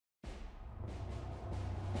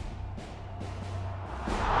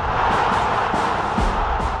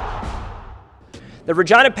The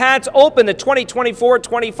Regina Pats open the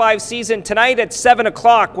 2024-25 season tonight at 7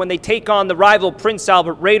 o'clock when they take on the rival Prince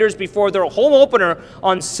Albert Raiders before their home opener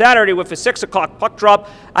on Saturday with a 6 o'clock puck drop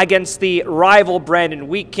against the rival Brandon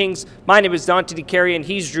Wheat Kings. My name is Dante DiCari and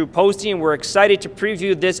he's Drew Posty, and we're excited to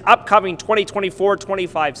preview this upcoming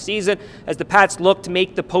 2024-25 season as the Pats look to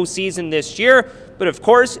make the postseason this year. But of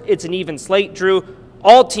course, it's an even slate, Drew.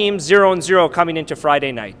 All teams 0-0 coming into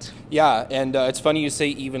Friday night. Yeah, and it's funny you say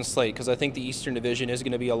even slate because I think the Eastern Division is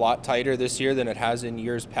going to be a lot tighter this year than it has in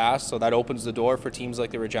years past, so that opens the door for teams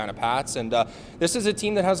like the Regina Pats. And this is a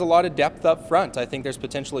team that has a lot of depth up front. I think there's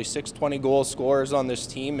potentially 6 20-goal scorers on this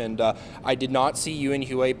team, and I did not see Ewan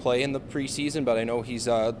Hue play in the preseason, but I know he's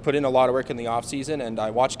put in a lot of work in the offseason, and I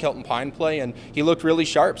watched Kelton Pine play, and he looked really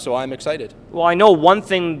sharp, so I'm excited. Well, I know one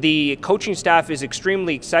thing the coaching staff is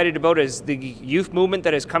extremely excited about is the youth movement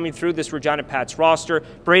that is coming through this Regina Pats roster.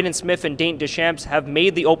 Braden Smith and Dayton Deschamps have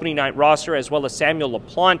made the opening night roster, as well as Samuel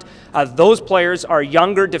LaPlante. Those players are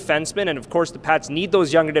younger defensemen, and of course the Pats need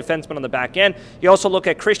those younger defensemen on the back end. You also look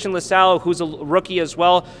at Christian LaSalle, who's a rookie as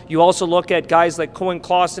well. You also look at guys like Cohen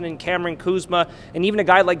Clausen and Cameron Kuzma, and even a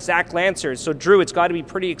guy like Zach Lancers. So Drew, it's got to be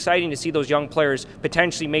pretty exciting to see those young players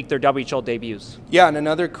potentially make their WHL debuts. Yeah, and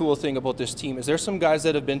another cool thing about this team is there's some guys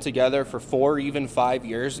that have been together for 4, even 5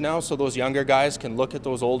 years now, so those younger guys can look at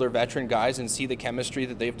those older veteran guys and see the chemistry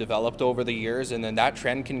that they've developed over the years, and then that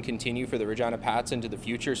trend can continue for the Regina Pats into the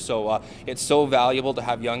future. So it's so valuable to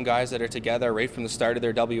have young guys that are together right from the start of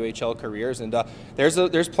their WHL careers, and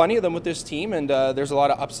there's plenty of them with this team, and there's a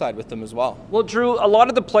lot of upside with them as well. Well, Drew, a lot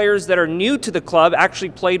of the players that are new to the club actually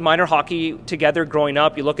played minor hockey together growing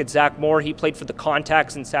up. You look at Zach Moore, he played for the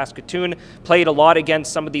Contacts in Saskatoon, played a lot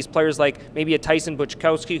against some of these players like maybe a Tyson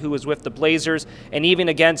Buchkowski who was with the Blazers, and even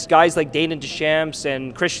against guys like Dayton Deschamps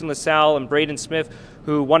and Christian LaSalle and Braden Smith,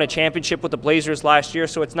 who won a championship with the Blazers last year.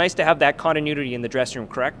 So it's nice to have that continuity in the dressing room,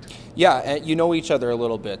 correct? Yeah, and you know each other a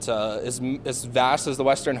little bit. As vast as the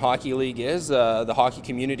Western Hockey League is, the hockey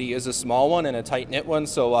community is a small one and a tight-knit one.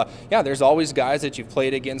 So, yeah, there's always guys that you've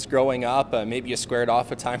played against growing up. Maybe you squared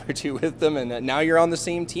off a time or two with them, and now you're on the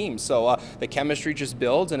same team. So the chemistry just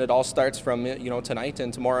builds, and it all starts from tonight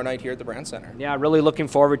and tomorrow night here at the Brand Center. Yeah, really looking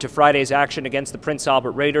forward to Friday's action against the Prince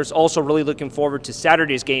Albert Raiders. Also really looking forward to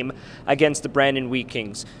Saturday's game against the Brandon Wheat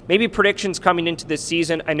Kings. Maybe predictions coming into this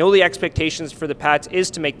season. I know the expectations for the Pats is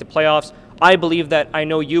to make the playoffs. I believe that. I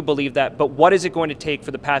know you believe that. But what is it going to take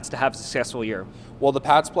for the Pats to have a successful year? Well, the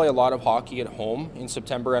Pats play a lot of hockey at home in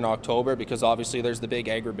September and October because obviously there's the big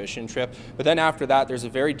Agribition trip. But then after that, there's a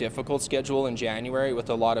very difficult schedule in January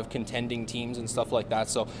with a lot of contending teams and stuff like that.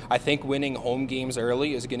 So I think winning home games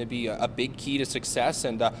early is going to be a big key to success.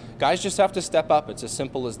 And guys just have to step up. It's as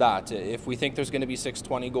simple as that. If we think there's going to be 6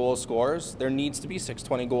 20-goal scorers, there needs to be 6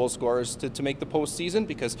 20-goal scorers to make the postseason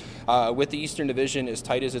because with the Eastern Division as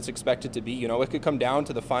tight as it's expected to be, it could come down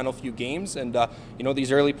to the final few games. And,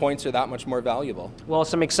 these early points are that much more valuable. Well,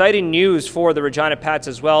 some exciting news for the Regina Pats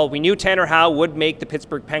as well. We knew Tanner Howe would make the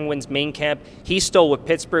Pittsburgh Penguins main camp. He's still with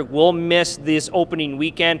Pittsburgh. We'll miss this opening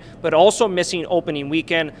weekend, but also missing opening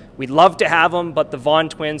weekend. We'd love to have him, but the Vaughn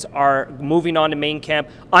twins are moving on to main camp.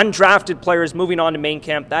 Undrafted players moving on to main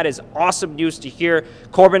camp. That is awesome news to hear.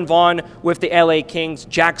 Corbin Vaughn with the LA Kings,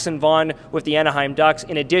 Jackson Vaughn with the Anaheim Ducks.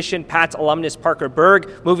 In addition, Pats alumnus Parker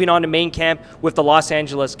Berg moving on to main camp with the Los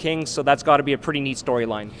Angeles Kings, so that's got to be a pretty neat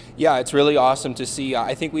storyline. Yeah, it's really awesome to see.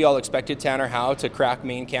 I think we all expected Tanner Howe to crack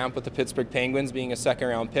main camp with the Pittsburgh Penguins being a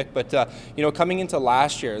second-round pick, but coming into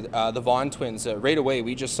last year, the Vaughn twins, right away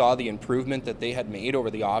we just saw the improvement that they had made over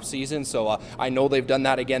the offseason, so I know they've done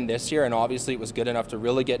that again this year, and obviously it was good enough to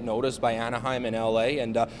really get noticed by Anaheim and LA,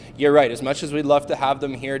 and you're right, as much as we'd love to have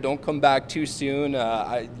them here, don't come back too soon.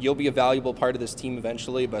 You'll be a valuable part of this team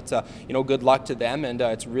eventually, but good luck to them, and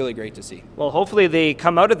it's really great to see. Well, hopefully they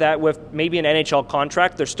come out of that with maybe an NHL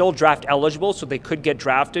contract. They're still draft eligible, so they could get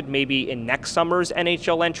drafted maybe in next summer's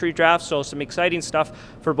NHL entry draft. So some exciting stuff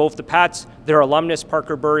for both the Pats, their alumnus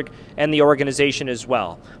Parker Berg, and the organization as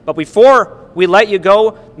well. But before we let you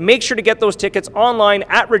go, make sure to get those tickets online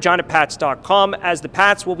at reginapats.com as the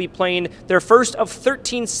Pats will be playing their first of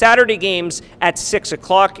 13 Saturday games at 6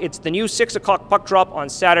 o'clock. It's the new 6 o'clock puck drop on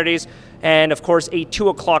Saturdays, and of course a 2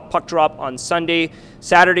 o'clock puck drop on Sunday.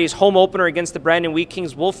 Saturday's home opener against the Brandon Wheat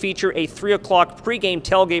Kings will feature a 3 o'clock pregame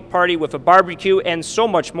tailgate party with a barbecue and so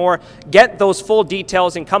much more. Get those full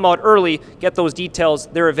details and come out early. Get those details.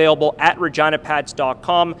 They're available at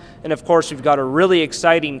reginapats.com. And of course, we've got a really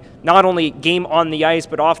exciting, not only game on the ice,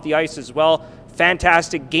 but off the ice as well.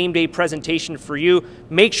 Fantastic game day presentation for you.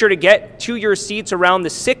 Make sure to get to your seats around the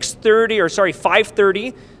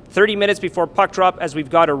 5:30 30 minutes before puck drop, as we've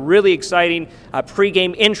got a really exciting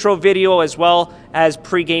pregame intro video as well as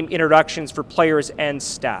pregame introductions for players and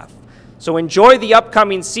staff. So enjoy the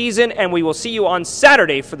upcoming season, and we will see you on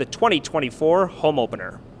Saturday for the 2024 home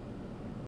opener.